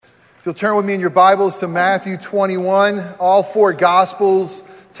If you'll turn with me in your Bibles to Matthew 21, all four Gospels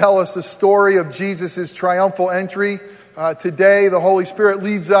tell us the story of Jesus' triumphal entry. Today, the Holy Spirit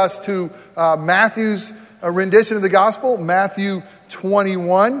leads us to Matthew's rendition of the Gospel, Matthew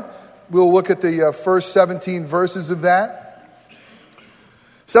 21. We'll look at the first 17 verses of that.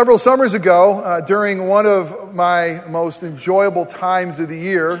 Several summers ago, during one of my most enjoyable times of the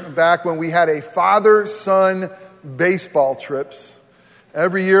year, back when we had a father-son baseball trips,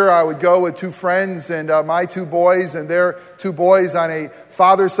 every year I would go with two friends and my two boys and their two boys on a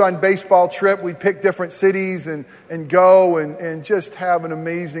father-son baseball trip. We'd pick different cities and go and just have an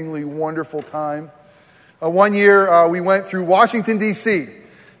amazingly wonderful time. One year we went through Washington, D.C.,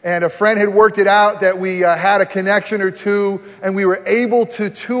 and a friend had worked it out that we had a connection or two, and we were able to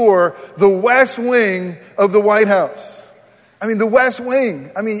tour the West Wing of the White House. The West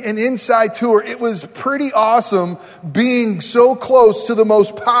Wing, an inside tour. It was pretty awesome being so close to the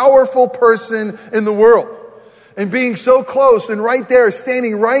most powerful person in the world. And being so close and right there,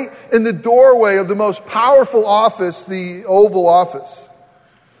 standing right in the doorway of the most powerful office, the Oval Office.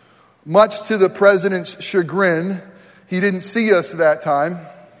 Much to the president's chagrin, he didn't see us that time.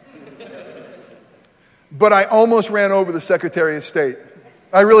 But I almost ran over the Secretary of State.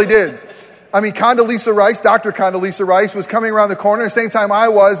 I really did. Condoleezza Rice, Dr. Condoleezza Rice, was coming around the corner at the same time I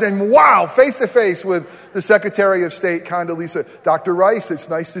was, and wow, face to face with the Secretary of State, Condoleezza. Dr. Rice, it's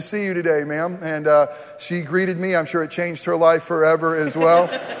nice to see you today, ma'am. And she greeted me. I'm sure it changed her life forever as well.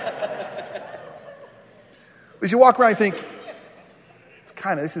 As you walk around and think,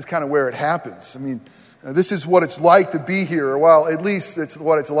 this is kind of where it happens. This is what it's like to be here. Well, at least it's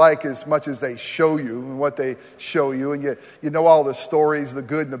what it's like as much as they show you and what they show you. And you know all the stories, the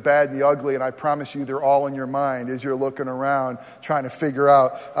good and the bad and the ugly, and I promise you they're all in your mind as you're looking around trying to figure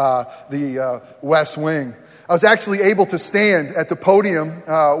out the West Wing. I was actually able to stand at the podium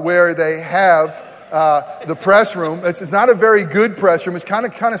where they have the press room. It's not a very good press room. It's kind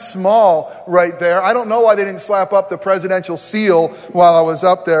of small right there. I don't know why they didn't slap up the presidential seal while I was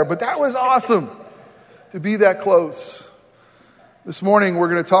up there, but that was awesome. To be that close. This morning we're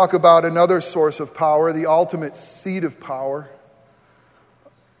going to talk about another source of power, the ultimate seat of power.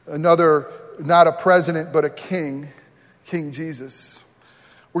 Another, not a president, but a king, King Jesus.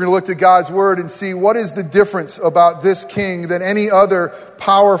 We're going to look to God's Word and see what is the difference about this king than any other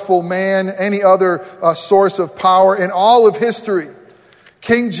powerful man, any other source of power in all of history.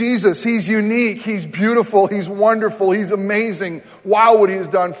 King Jesus, he's unique, he's beautiful, he's wonderful, he's amazing. Wow, what he has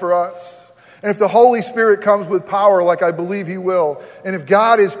done for us. And if the Holy Spirit comes with power like I believe he will, and if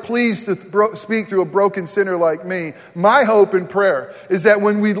God is pleased to speak through a broken sinner like me, my hope and prayer is that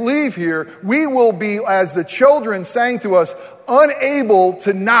when we leave here, we will be, as the children sang to us, unable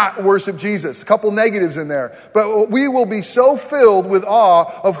to not worship Jesus. A couple negatives in there. But we will be so filled with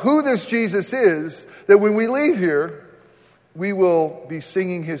awe of who this Jesus is that when we leave here, we will be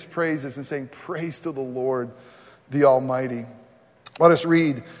singing his praises and saying, praise to the Lord, the Almighty. Let us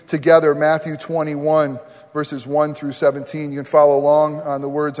read together Matthew 21, verses 1 through 17. You can follow along on the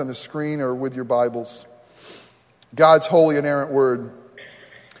words on the screen or with your Bibles. God's holy inerrant word.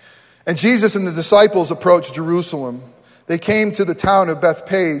 And Jesus and the disciples approached Jerusalem. They came to the town of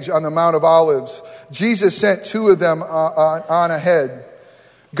Bethphage on the Mount of Olives. Jesus sent two of them on ahead.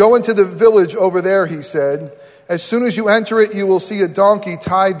 Go into the village over there, he said. As soon as you enter it, you will see a donkey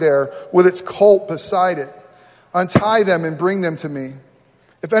tied there with its colt beside it. Untie them and bring them to me.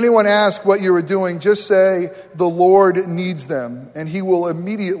 If anyone asks what you are doing, just say, the Lord needs them, and he will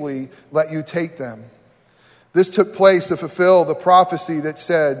immediately let you take them. This took place to fulfill the prophecy that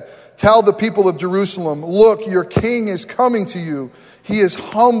said, tell the people of Jerusalem, look, your king is coming to you. He is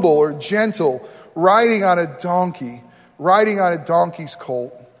humble or gentle, riding on a donkey's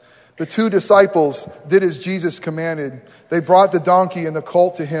colt. The two disciples did as Jesus commanded. They brought the donkey and the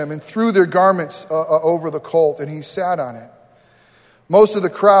colt to him and threw their garments over the colt, and he sat on it. Most of the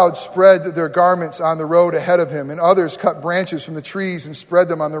crowd spread their garments on the road ahead of him, and others cut branches from the trees and spread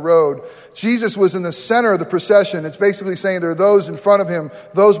them on the road. Jesus was in the center of the procession. It's basically saying there are those in front of him,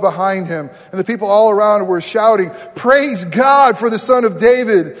 those behind him, and the people all around were shouting, praise God for the Son of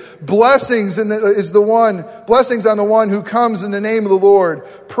David. Blessings on the one who comes in the name of the Lord.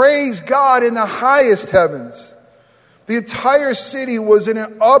 Praise God in the highest heavens. The entire city was in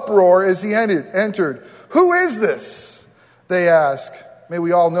an uproar as he entered. Who is this? They ask. May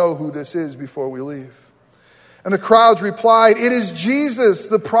we all know who this is before we leave. And the crowds replied, it is Jesus,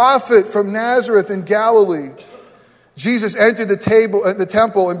 the prophet from Nazareth in Galilee. Jesus entered the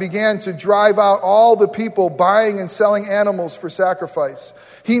temple and began to drive out all the people buying and selling animals for sacrifice.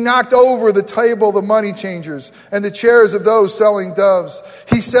 He knocked over the table of the money changers and the chairs of those selling doves.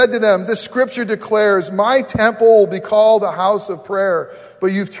 He said to them, "The scripture declares, 'My temple will be called a house of prayer,' but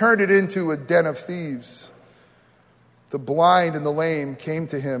you've turned it into a den of thieves." The blind and the lame came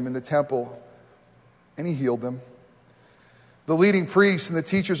to him in the temple, and he healed them. The leading priests and the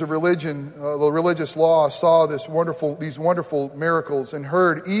teachers of religion, the religious law, saw these wonderful miracles and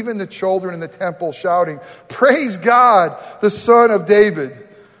heard even the children in the temple shouting, "Praise God, the Son of David."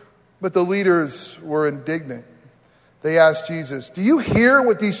 But the leaders were indignant. They asked Jesus, "Do you hear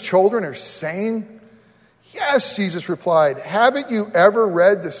what these children are saying?" "Yes," Jesus replied. "Haven't you ever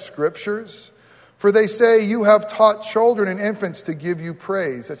read the scriptures? For they say, 'You have taught children and infants to give you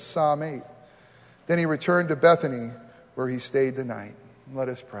praise.'" That's Psalm 8. Then he returned to Bethany, where he stayed the night. Let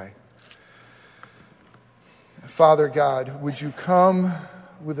us pray. Father God, would you come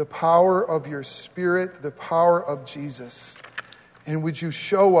with the power of your Spirit, the power of Jesus, and would you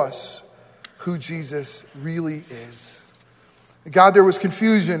show us who Jesus really is? God, there was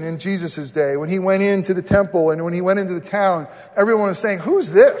confusion in Jesus' day. When he went into the temple and when he went into the town, everyone was saying,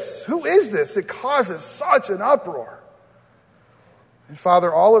 "Who's this? Who is this?" It causes such an uproar. And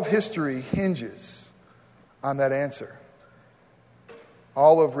Father, all of history hinges on that answer.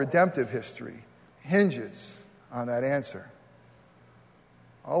 All of redemptive history hinges on that answer.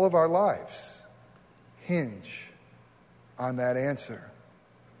 All of our lives hinge on that answer.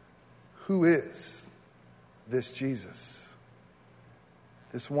 Who is this Jesus?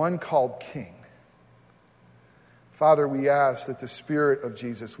 This one called King. Father, we ask that the Spirit of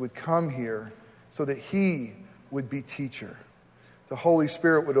Jesus would come here so that he would be teacher. The Holy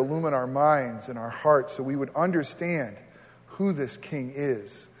Spirit would illumine our minds and our hearts so we would understand who this King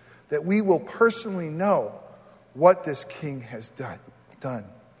is, that we will personally know what this King has done,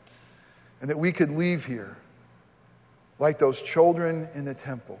 and that we could leave here like those children in the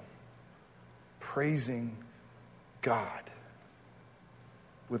temple, praising God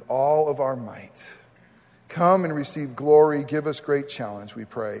with all of our might. Come and receive glory. Give us great challenge, we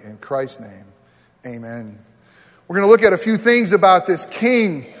pray. In Christ's name, amen. We're going to look at a few things about this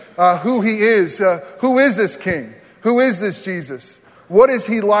King, who he is. Who is this King? Who is this Jesus? What is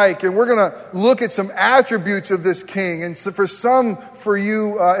he like? And we're going to look at some attributes of this King. And so for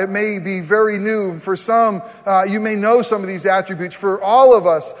you, it may be very new. For some, you may know some of these attributes. For all of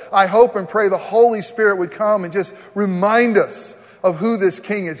us, I hope and pray the Holy Spirit would come and just remind us of who this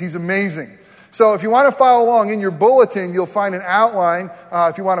King is. He's amazing. So if you want to follow along in your bulletin, you'll find an outline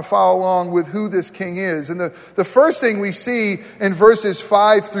if you want to follow along with who this King is. And the first thing we see in verses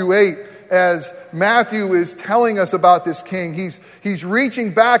 5 through 8, as Matthew is telling us about this King, he's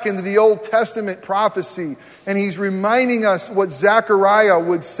reaching back into the Old Testament prophecy, and he's reminding us what Zechariah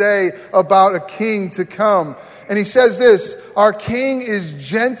would say about a king to come. And he says this, "Our King is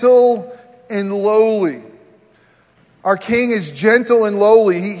gentle and lowly." Our King is gentle and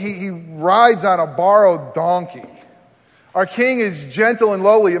lowly. He rides on a borrowed donkey. Our King is gentle and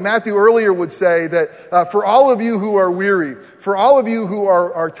lowly. And Matthew earlier would say that for all of you who are weary, for all of you who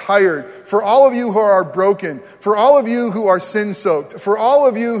are tired, for all of you who are broken, for all of you who are sin-soaked, for all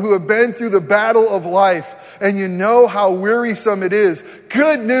of you who have been through the battle of life, and you know how wearisome it is,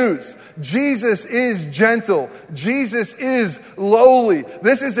 good news. Jesus is gentle. Jesus is lowly.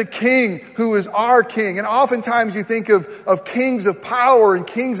 This is a King who is our King. And oftentimes you think of kings of power and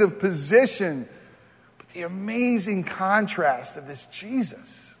kings of position. But the amazing contrast of this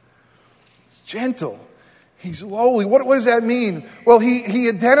Jesus. He's gentle. He's lowly. What does that mean? Well, he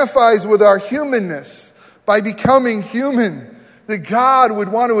identifies with our humanness by becoming human. That God would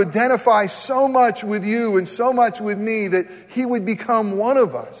want to identify so much with you and so much with me that he would become one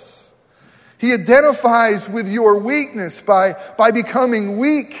of us. He identifies with your weakness by becoming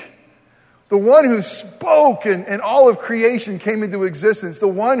weak. The one who spoke and all of creation came into existence. The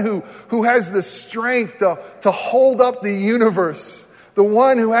one who has the strength to hold up the universe. The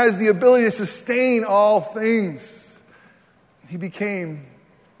one who has the ability to sustain all things. He became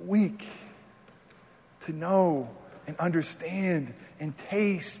weak to know and understand and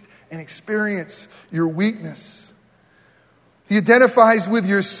taste and experience your weakness. He identifies with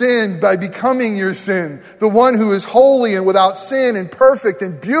your sin by becoming your sin. The one who is holy and without sin and perfect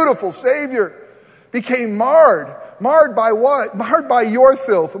and beautiful Savior became marred. Marred by what? Marred by your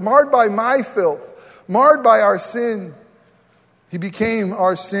filth. Marred by my filth. Marred by our sin. He became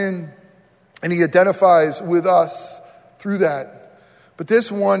our sin, and he identifies with us through that. But this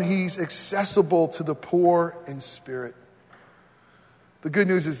one, he's accessible to the poor in spirit. The good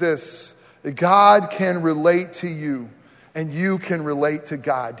news is this. God can relate to you, and you can relate to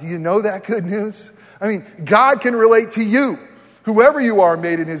God. Do you know that good news? I mean, God can relate to you, whoever you are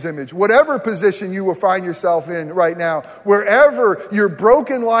made in his image, whatever position you will find yourself in right now, wherever your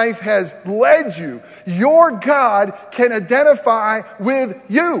broken life has led you, your God can identify with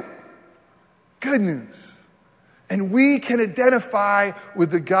you. Good news. And we can identify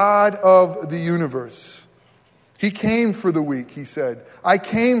with the God of the universe. He came for the weak, he said. I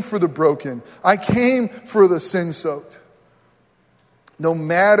came for the broken. I came for the sin-soaked. No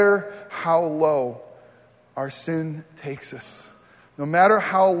matter how low our sin takes us, no matter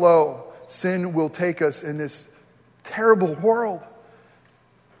how low sin will take us in this terrible world,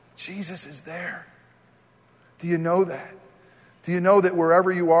 Jesus is there. Do you know that? Do you know that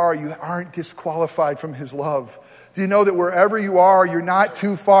wherever you aren't disqualified from his love? Do you know that wherever you are, you're not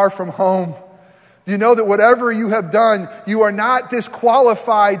too far from home? Do you know that whatever you have done, you are not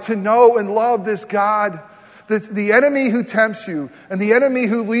disqualified to know and love this God? The enemy who tempts you and the enemy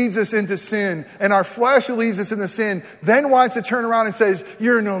who leads us into sin and our flesh who leads us into sin then wants to turn around and says,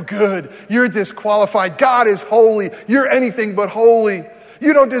 you're no good. You're disqualified. God is holy. You're anything but holy.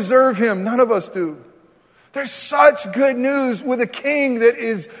 You don't deserve him. None of us do. There's such good news with a king that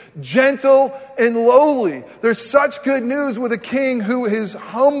is gentle and lowly. There's such good news with a king who is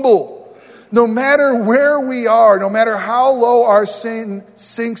humble. No matter where we are, no matter how low our sin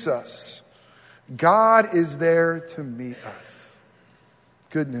sinks us, God is there to meet us.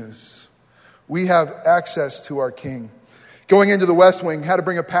 Good news. We have access to our king. Going into the West Wing, had to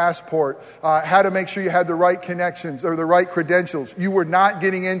bring a passport, had to make sure you had the right connections or the right credentials. You were not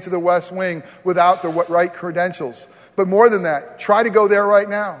getting into the West Wing without the right credentials. But more than that, try to go there right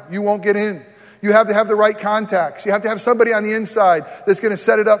now. You won't get in. You have to have the right contacts. You have to have somebody on the inside that's going to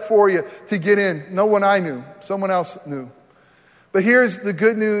set it up for you to get in. No one I knew. Someone else knew. But here's the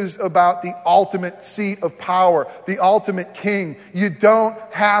good news about the ultimate seat of power, the ultimate king. You don't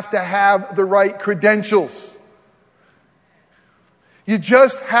have to have the right credentials. You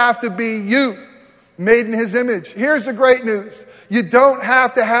just have to be you, made in his image. Here's the great news. You don't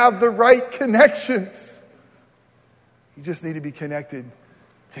have to have the right connections. You just need to be connected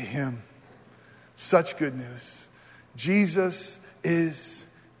to him. Such good news. Jesus is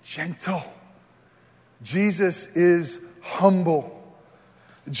gentle. Jesus is humble.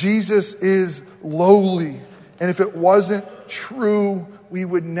 Jesus is lowly. And if it wasn't true, we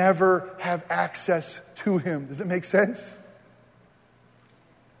would never have access to him. Does it make sense?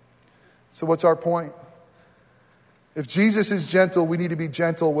 So what's our point? If Jesus is gentle, we need to be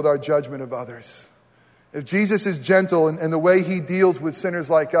gentle with our judgment of others. If Jesus is gentle and the way he deals with sinners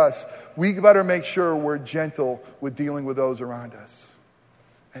like us, we better make sure we're gentle with dealing with those around us.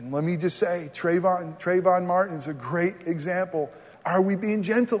 And let me just say, Trayvon Martin is a great example. Are we being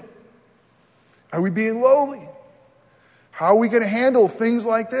gentle? Are we being lowly? How are we going to handle things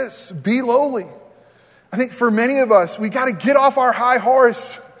like this? Be lowly. I think for many of us, we got to get off our high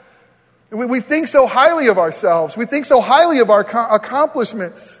horse. We think so highly of ourselves. We think so highly of our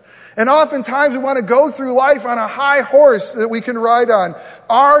accomplishments. And oftentimes we want to go through life on a high horse that we can ride on.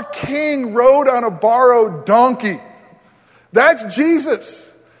 Our king rode on a borrowed donkey. That's Jesus.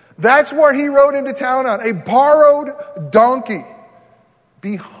 That's what he rode into town on, a borrowed donkey.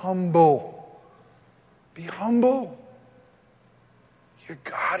 Be humble. Be humble. Your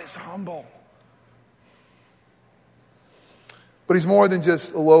God is humble. But he's more than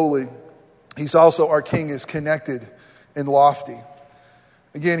just lowly. He's also, our king is connected and lofty.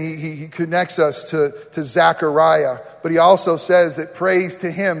 Again, he connects us to Zechariah, but he also says that praise to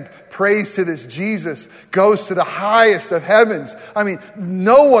him, praise to this Jesus, goes to the highest of heavens. I mean,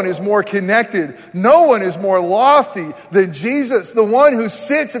 no one is more connected, no one is more lofty than Jesus, the one who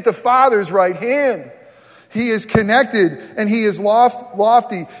sits at the Father's right hand. He is connected and he is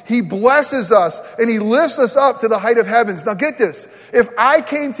lofty. He blesses us and he lifts us up to the height of heavens. Now get this. If I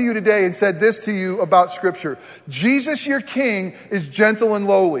came to you today and said this to you about Scripture, Jesus, your King, is gentle and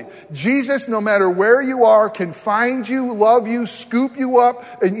lowly. Jesus, no matter where you are, can find you, love you, scoop you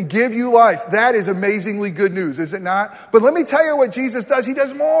up, and give you life. That is amazingly good news, is it not? But let me tell you what Jesus does. He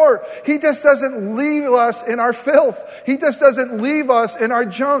does more. He just doesn't leave us in our filth. He just doesn't leave us in our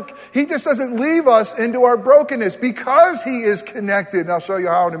junk. He just doesn't leave us into our brokenness, because he is connected, and I'll show you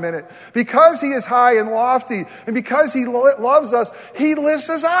how in a minute. Because he is high and lofty, and because he loves us, he lifts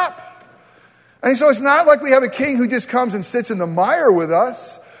us up. And so it's not like we have a king who just comes and sits in the mire with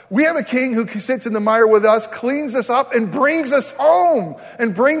us. We have a king who sits in the mire with us, cleans us up, and brings us home,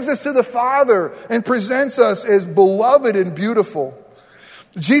 and brings us to the Father, and presents us as beloved and beautiful.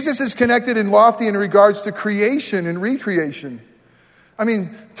 Jesus is connected and lofty in regards to creation and recreation. I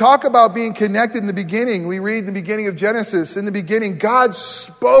mean, talk about being connected in the beginning. We read in the beginning of Genesis, in the beginning, God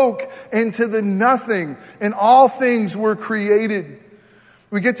spoke into the nothing, and all things were created.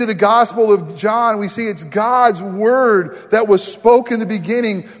 We get to the Gospel of John, we see it's God's Word that was spoken in the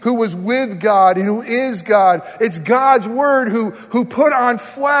beginning, who was with God and who is God. It's God's Word who put on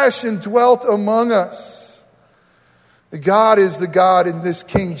flesh and dwelt among us. God is the God, and this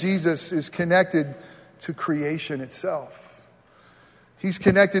King Jesus is connected to creation itself. He's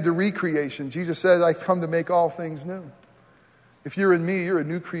connected to recreation. Jesus says, I've come to make all things new. If you're in me, you're a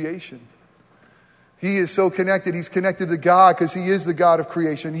new creation. He is so connected. He's connected to God because he is the God of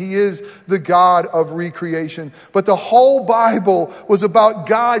creation. He is the God of recreation. But the whole Bible was about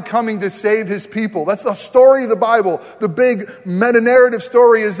God coming to save his people. That's the story of the Bible. The big meta-narrative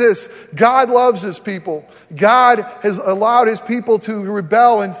story is this. God loves his people. God has allowed his people to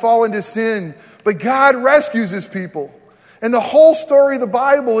rebel and fall into sin. But God rescues his people. And the whole story of the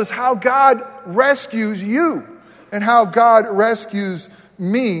Bible is how God rescues you and how God rescues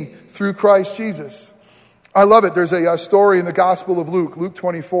me through Christ Jesus. I love it. There's a story in the Gospel of Luke, Luke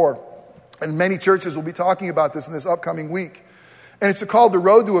 24. And many churches will be talking about this in this upcoming week. And it's called The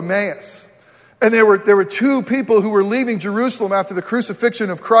Road to Emmaus. And there were two people who were leaving Jerusalem after the crucifixion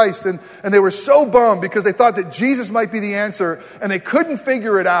of Christ. And they were so bummed because they thought that Jesus might be the answer. And they couldn't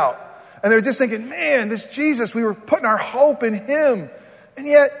figure it out. And they were just thinking, man, this Jesus, we were putting our hope in him. And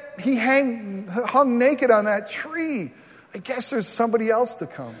yet he hung naked on that tree. I guess there's somebody else to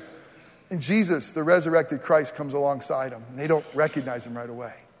come. And Jesus, the resurrected Christ, comes alongside them. And they don't recognize him right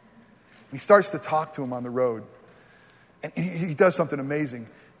away. He starts to talk to him on the road. And he does something amazing.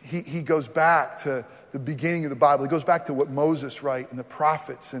 He goes back to the beginning of the Bible. He goes back to what Moses wrote and the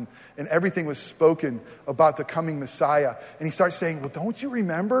prophets and everything was spoken about the coming Messiah. And he starts saying, well, don't you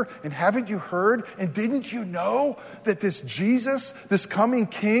remember? And haven't you heard? And didn't you know that this Jesus, this coming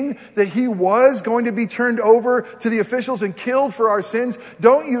king, that he was going to be turned over to the officials and killed for our sins?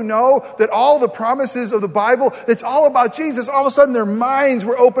 Don't you know that all the promises of the Bible, it's all about Jesus? All of a sudden their minds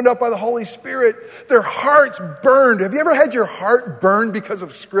were opened up by the Holy Spirit. Their hearts burned. Have you ever had your heart burned because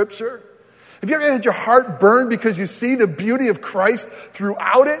of Scripture? Have you ever had your heart burned because you see the beauty of Christ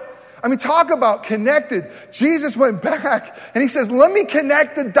throughout it? I mean, talk about connected. Jesus went back and he says, let me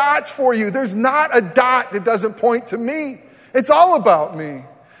connect the dots for you. There's not a dot that doesn't point to me. It's all about me.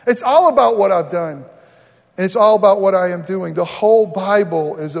 It's all about what I've done. And it's all about what I am doing. The whole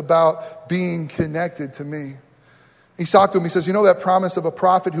Bible is about being connected to me. He talked to him. He says, you know that promise of a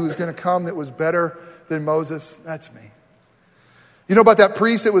prophet who was going to come that was better than Moses? That's me. You know about that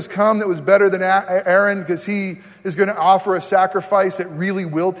priest that was come that was better than Aaron because he is going to offer a sacrifice that really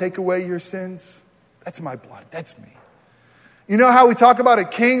will take away your sins? That's my blood. That's me. You know how we talk about a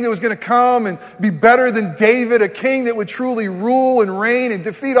king that was going to come and be better than David, a king that would truly rule and reign and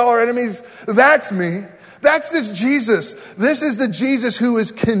defeat all our enemies? That's me. That's this Jesus. This is the Jesus who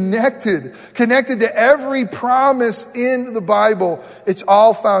is connected to every promise in the Bible. It's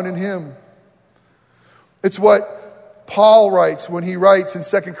all found in him. It's what Paul writes when he writes in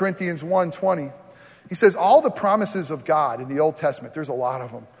 2 Corinthians 1:20. He says, all the promises of God in the Old Testament, there's a lot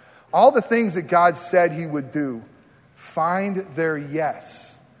of them. All the things that God said he would do, find their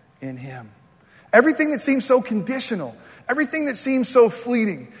yes in him. Everything that seems so conditional, everything that seems so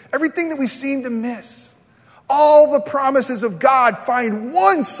fleeting, everything that we seem to miss, all the promises of God find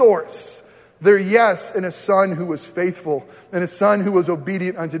one source. Their yes in a son who was faithful, and a son who was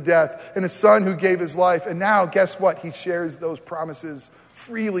obedient unto death, and a son who gave his life. And now, guess what? He shares those promises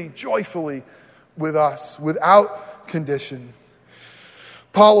freely, joyfully with us, without condition.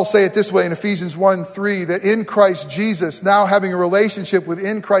 Paul will say it this way in Ephesians 1:3, that in Christ Jesus, now having a relationship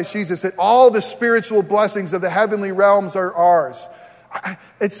within Christ Jesus, that all the spiritual blessings of the heavenly realms are ours.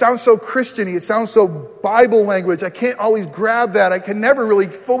 It sounds so Christian-y. It sounds so Bible language. I can't always grab that. I can never really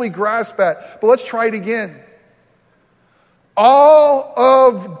fully grasp that. But let's try it again. All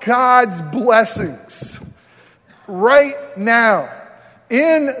of God's blessings right now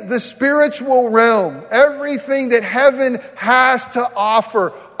in the spiritual realm, everything that heaven has to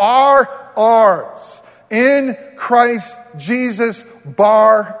offer are ours in Christ Jesus,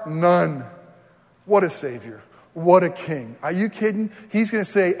 bar none. What a Savior. What a king. Are you kidding? He's going to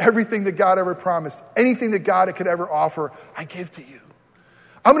say everything that God ever promised, anything that God could ever offer, I give to you.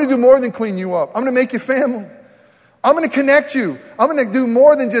 I'm going to do more than clean you up. I'm going to make you family. I'm going to connect you. I'm going to do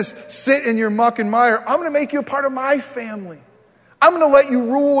more than just sit in your muck and mire. I'm going to make you a part of my family. I'm going to let you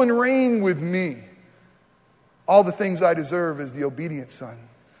rule and reign with me. All the things I deserve as the obedient son.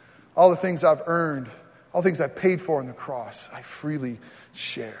 All the things I've earned. All the things I paid for on the cross. I freely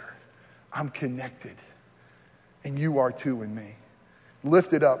share. I'm connected. And you are too in me.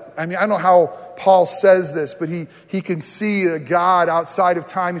 lifted up. I mean, I don't know how Paul says this, but he can see a God outside of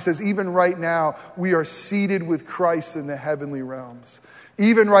time. He says, even right now, we are seated with Christ in the heavenly realms.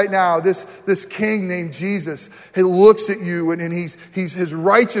 Even right now, this king named Jesus, he looks at you and his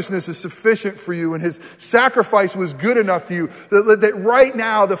righteousness is sufficient for you and his sacrifice was good enough to you. That right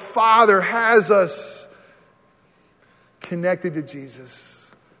now, the Father has us connected to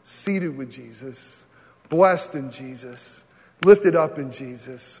Jesus, seated with Jesus, blessed in Jesus, lifted up in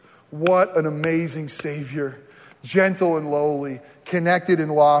Jesus. What an amazing Savior. Gentle and lowly, connected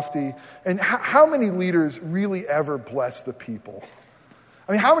and lofty. And how many leaders really ever bless the people?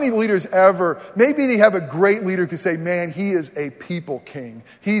 I mean, how many leaders ever, maybe they have a great leader who can say, man, he is a people king.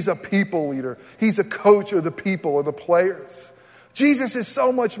 He's a people leader. He's a coach of the people, of the players. Jesus is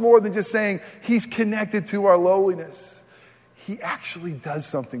so much more than just saying he's connected to our lowliness. He actually does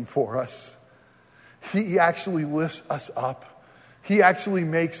something for us. He actually lifts us up. He actually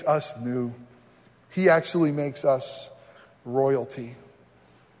makes us new. He actually makes us royalty.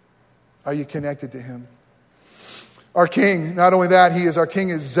 Are you connected to him? Our King, not only that, our King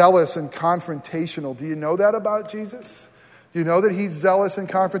is zealous and confrontational. Do you know that about Jesus? Do you know that he's zealous and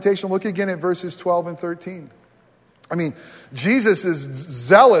confrontational? Look again at verses 12 and 13. I mean, Jesus is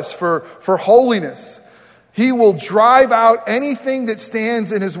zealous for holiness. He will drive out anything that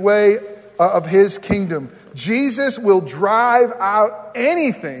stands in his way of his kingdom. Jesus will drive out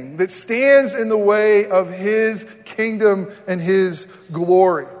anything that stands in the way of his kingdom and his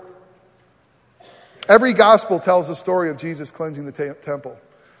glory. Every gospel tells the story of Jesus cleansing the temple.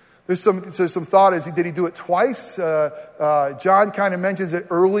 There's some thought, did he do it twice? John kind of mentions it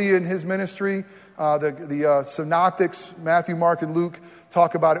early in his ministry. The synoptics, Matthew, Mark, and Luke,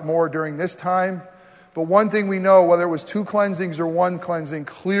 talk about it more during this time. But one thing we know, whether it was 2 cleansings or 1 cleansing,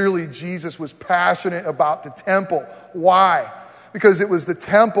 clearly Jesus was passionate about the temple. Why? Because it was the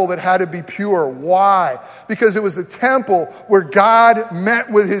temple that had to be pure. Why? Because it was the temple where God met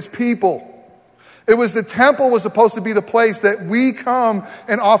with his people. It was the temple was supposed to be the place that we come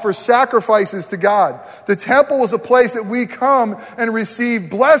and offer sacrifices to God. The temple was a place that we come and receive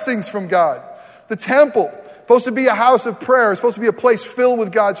blessings from God. The temple, supposed to be a house of prayer, supposed to be a place filled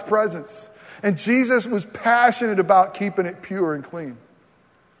with God's presence. And Jesus was passionate about keeping it pure and clean.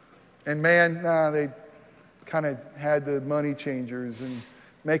 And man, they kind of had the money changers and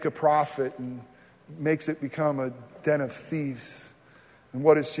make a profit and makes it become a den of thieves. And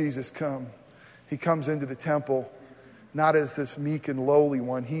what does Jesus come? He comes into the temple not as this meek and lowly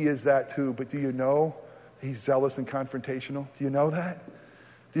one. He is that too. But do you know he's zealous and confrontational? Do you know that?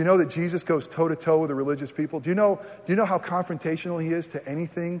 Do you know that Jesus goes toe-to-toe with the religious people? Do you know how confrontational he is to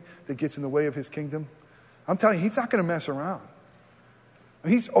anything that gets in the way of his kingdom? I'm telling you, he's not going to mess around.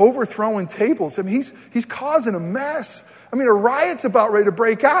 He's overthrowing tables. I mean, he's causing a mess. I mean, a riot's about ready to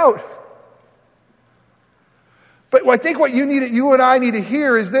break out. But I think what you and I need to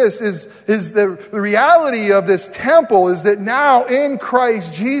hear is this, is the reality of this temple is that now in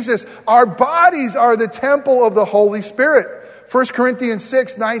Christ Jesus, our bodies are the temple of the Holy Spirit. 1 Corinthians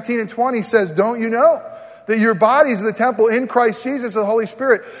 6, 19 and 20 says, don't you know that your bodies are the temple in Christ Jesus, the Holy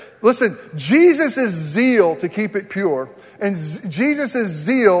Spirit? Listen, Jesus' zeal to keep it pure and Jesus'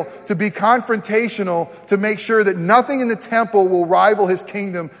 zeal to be confrontational to make sure that nothing in the temple will rival his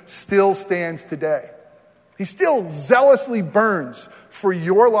kingdom still stands today. He still zealously burns for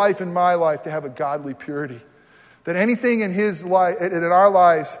your life and my life to have a godly purity. That anything in his life, in our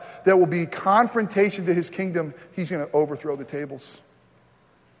lives, that will be confrontation to his kingdom, he's going to overthrow the tables.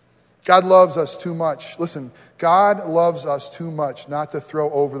 God loves us too much. Listen, God loves us too much not to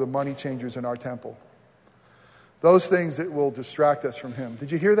throw over the money changers in our temple. Those things that will distract us from him.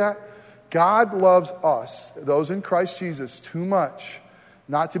 Did you hear that? God loves us, those in Christ Jesus, too much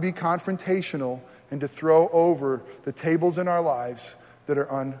not to be confrontational and to throw over the tables in our lives that are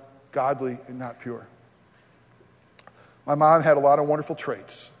ungodly and not pure. My mom had a lot of wonderful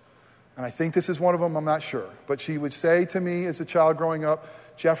traits. And I think this is one of them, I'm not sure. But she would say to me as a child growing up,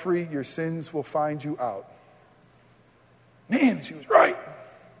 Jeffrey, your sins will find you out. Man, she was right.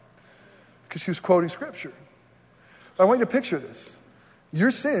 Because she was quoting scripture. I want you to picture this.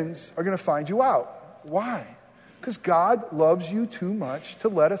 Your sins are going to find you out. Why? Because God loves you too much to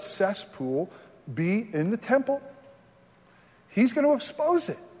let a cesspool be in the temple. He's going to expose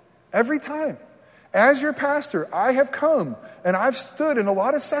it every time. As your pastor, I have come and I've stood in a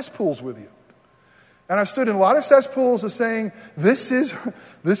lot of cesspools with you. And I've stood in a lot of cesspools of saying, this is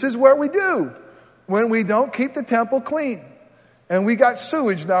what we do when we don't keep the temple clean. And we got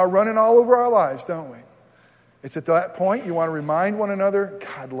sewage now running all over our lives, don't we? It's at that point you want to remind one another,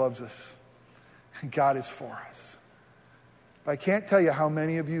 God loves us. And God is for us. I can't tell you how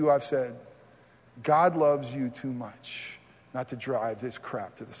many of you I've said, God loves you too much not to drive this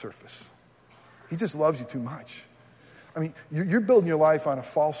crap to the surface. He just loves you too much. I mean, you're building your life on a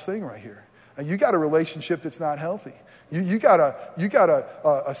false thing right here. And you got a relationship that's not healthy. You got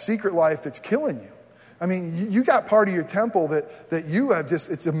a secret life that's killing you. I mean, you got part of your temple that you have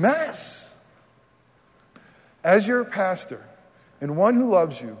it's a mess. As your pastor and one who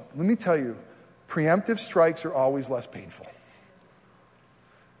loves you, let me tell you, preemptive strikes are always less painful.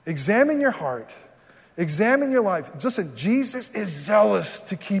 Examine your heart. Examine your life. Listen, Jesus is zealous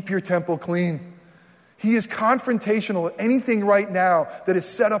to keep your temple clean. He is confrontational at anything right now that is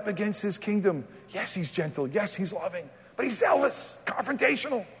set up against his kingdom. Yes, he's gentle. Yes, he's loving. But he's zealous,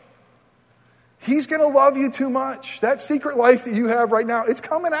 confrontational. He's going to love you too much. That secret life that you have right now, it's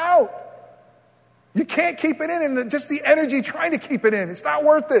coming out. You can't keep it in, and just the energy trying to keep it in, it's not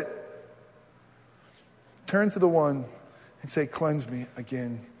worth it. Turn to the one and say, cleanse me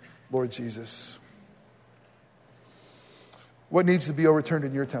again, Lord Jesus. What needs to be overturned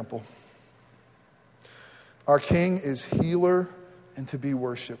in your temple? Our King is healer and to be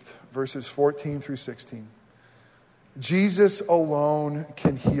worshiped. Verses 14 through 16. Jesus alone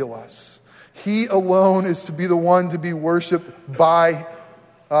can heal us. He alone is to be the one to be worshiped by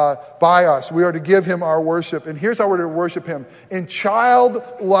us. We are to give him our worship. And here's how we're to worship him. In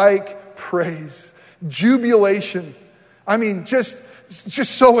childlike praise, jubilation. I mean, just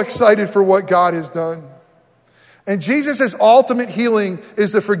so excited for what God has done. And Jesus' ultimate healing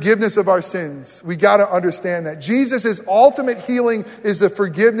is the forgiveness of our sins. We got to understand that. Jesus' ultimate healing is the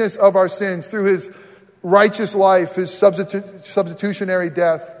forgiveness of our sins through his righteous life, his substitutionary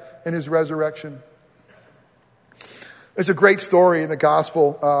death, and his resurrection. There's a great story in the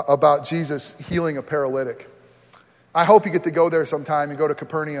gospel about Jesus healing a paralytic. I hope you get to go there sometime and go to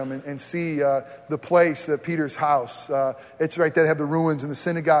Capernaum and see the place, Peter's house. It's right there. They have the ruins and the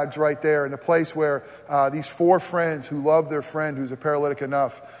synagogue's right there. And the place where these four friends who loved their friend who's a paralytic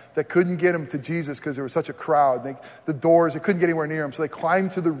enough that couldn't get him to Jesus because there was such a crowd. The doors, they couldn't get anywhere near him. So they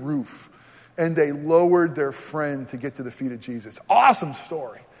climbed to the roof and they lowered their friend to get to the feet of Jesus. Awesome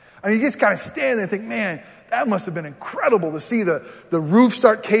story. I mean, you just kind of stand there and think, man, that must have been incredible to see the roof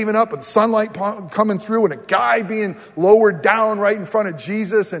start caving up and sunlight coming through and a guy being lowered down right in front of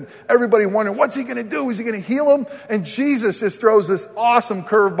Jesus and everybody wondering, what's he going to do? Is he going to heal him? And Jesus just throws this awesome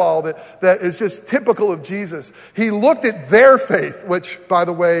curveball that is just typical of Jesus. He looked at their faith, which, by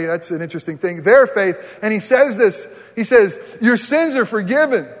the way, that's an interesting thing, their faith, and he says this, he says, your sins are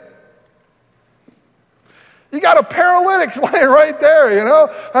forgiven. You got a paralytic laying right there, you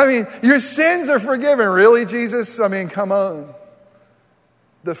know? I mean, your sins are forgiven. Really, Jesus? I mean, come on.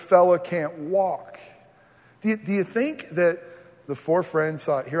 The fella can't walk. Do you think that the four friends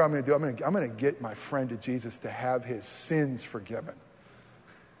thought, here I'm going to do, I'm going to get my friend to Jesus to have his sins forgiven?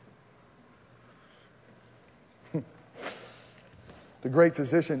 The great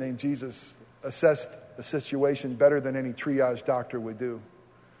physician named Jesus assessed the situation better than any triage doctor would do.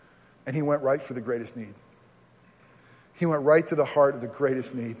 And he went right for the greatest need. He went right to the heart of the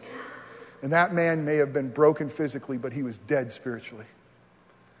greatest need. And that man may have been broken physically, but he was dead spiritually.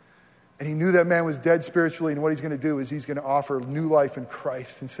 And he knew that man was dead spiritually, and what he's going to do is he's going to offer new life in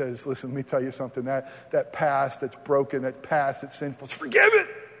Christ and says, listen, let me tell you something, that past that's broken, that past that's sinful, forgive it.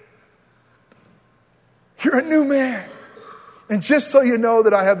 You're a new man. And just so you know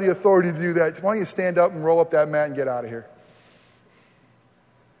that I have the authority to do that, why don't you stand up and roll up that mat and get out of here?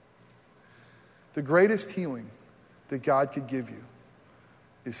 The greatest healing that God could give you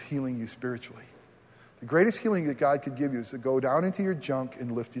is healing you spiritually. The greatest healing that God could give you is to go down into your junk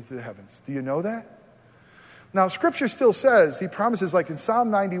and lift you to the heavens. Do you know that? Now, Scripture still says, he promises, like in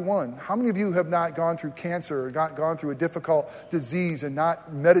Psalm 91, how many of you have not gone through cancer or gone through a difficult disease and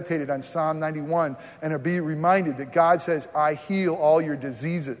not meditated on Psalm 91 and are be reminded that God says, I heal all your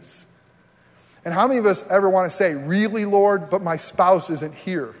diseases? And how many of us ever want to say, really, Lord, but my spouse isn't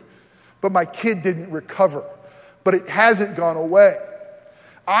here, but my kid didn't recover, but it hasn't gone away?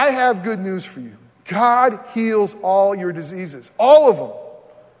 I have good news for you. God heals all your diseases. All of them.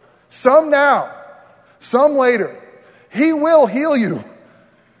 Some now, some later. He will heal you.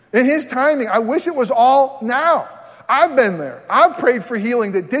 In his timing. I wish it was all now. I've been there. I've prayed for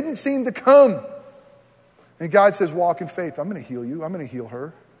healing that didn't seem to come. And God says, walk in faith. I'm going to heal you. I'm going to heal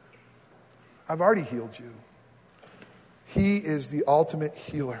her. I've already healed you. He is the ultimate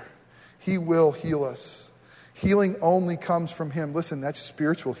healer. He will heal us. Healing only comes from him. Listen, that's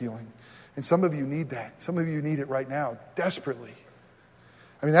spiritual healing. And some of you need that. Some of you need it right now, desperately.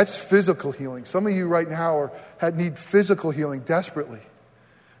 I mean, that's physical healing. Some of you right now need physical healing desperately.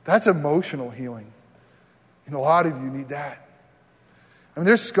 That's emotional healing. And a lot of you need that. I mean,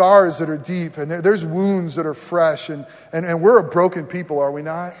 there's scars that are deep, and there's wounds that are fresh, and we're a broken people, are we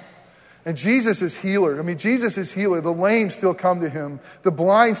not? And Jesus is healer. I mean, Jesus is healer. The lame still come to him. The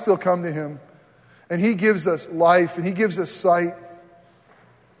blind still come to him. And he gives us life, and he gives us sight.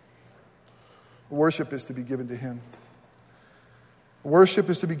 Worship is to be given to him. Worship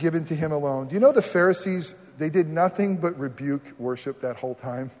is to be given to him alone. Do you know the Pharisees, they did nothing but rebuke worship that whole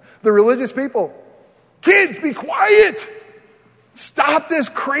time? The religious people, kids, be quiet. Stop this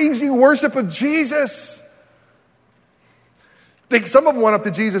crazy worship of Jesus. Some of them went up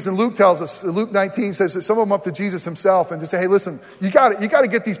to Jesus, and Luke tells us, Luke 19 says that some of them up to Jesus himself and to say, hey, listen, you got to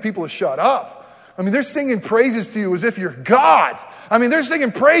get these people to shut up. I mean, they're singing praises to you as if you're God. I mean, they're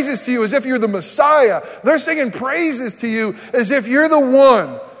singing praises to you as if you're the Messiah. They're singing praises to you as if you're the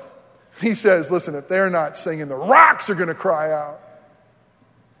one. He says, listen, if they're not singing, the rocks are going to cry out.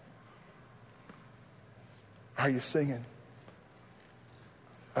 Are you singing?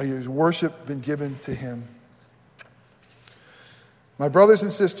 Are your worship been given to him? My brothers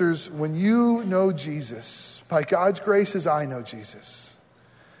and sisters, when you know Jesus, by God's grace as I know Jesus,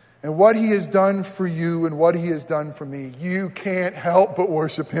 and what he has done for you and what he has done for me, you can't help but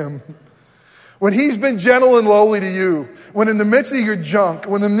worship him. When he's been gentle and lowly to you, when in the midst of your junk,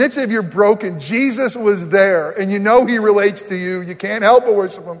 when in the midst of your broken, Jesus was there, and you know he relates to you, you can't help but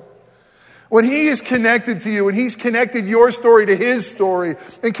worship him. When he is connected to you, and he's connected your story to his story,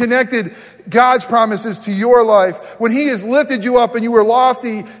 and connected God's promises to your life, when he has lifted you up and you were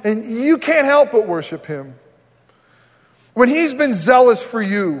lofty, and you can't help but worship him. When he's been zealous for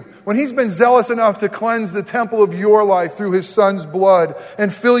you, when he's been zealous enough to cleanse the temple of your life through his son's blood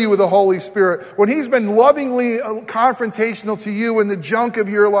and fill you with the Holy Spirit, when he's been lovingly confrontational to you in the junk of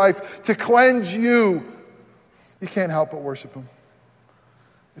your life to cleanse you, you can't help but worship him.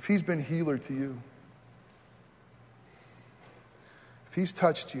 If he's been healer to you, if he's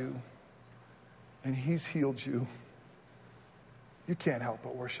touched you and he's healed you, you can't help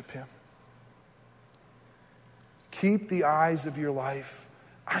but worship him. Keep the eyes of your life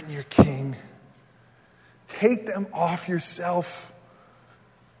on your King. Take them off yourself.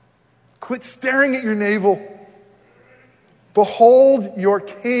 Quit staring at your navel. Behold your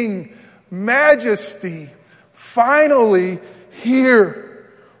King, majesty, finally here.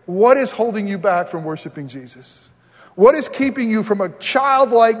 What is holding you back from worshiping Jesus? What is keeping you from a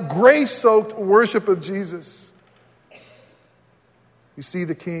childlike, grace-soaked worship of Jesus? You see,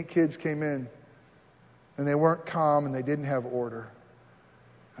 the kids came in, and they weren't calm, and they didn't have order.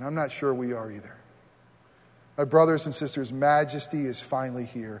 And I'm not sure we are either. My brothers and sisters, majesty is finally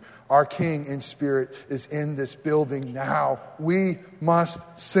here. Our King in spirit is in this building now. We must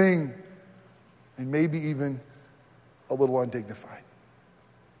sing, and maybe even a little undignified.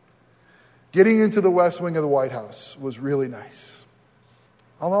 Getting into the west wing of the White House was really nice.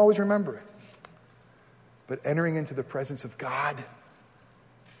 I'll always remember it. But entering into the presence of God,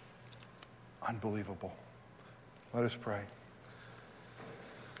 unbelievable. Let us pray.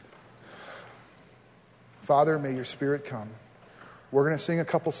 Father, may your Spirit come. We're going to sing a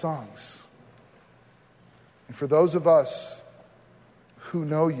couple songs. And for those of us who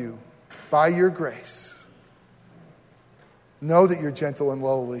know you by your grace, know that you're gentle and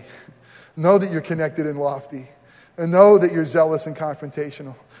lowly. Know that you're connected and lofty. And know that you're zealous and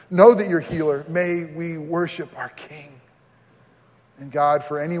confrontational. Know that you're healer. May we worship our King. And God,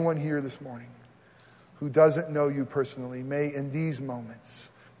 for anyone here this morning who doesn't know you personally, may in these moments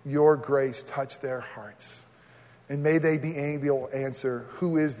your grace touch their hearts. And may they be able to answer,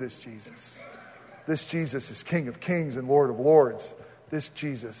 who is this Jesus? This Jesus is King of Kings and Lord of Lords. This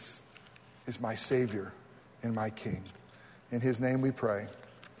Jesus is my Savior and my King. In his name we pray.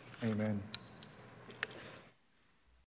 Amen.